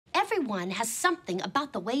Everyone has something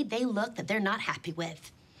about the way they look that they're not happy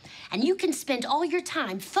with. And you can spend all your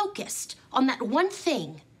time focused on that one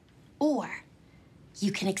thing, or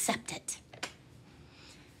you can accept it.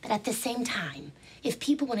 But at the same time, if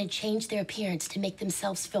people want to change their appearance to make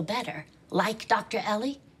themselves feel better, like Dr.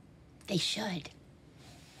 Ellie, they should.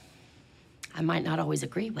 I might not always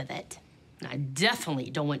agree with it. I definitely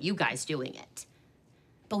don't want you guys doing it.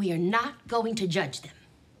 But we are not going to judge them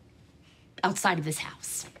outside of this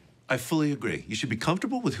house. I fully agree. You should be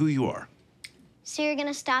comfortable with who you are. So you're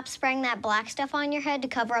gonna stop spraying that black stuff on your head to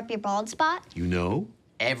cover up your bald spot? You know?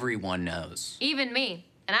 Everyone knows. Even me.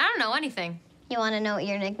 And I don't know anything. You wanna know what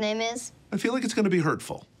your nickname is? I feel like it's going to be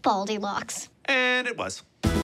hurtful. Baldy Locks. And it was.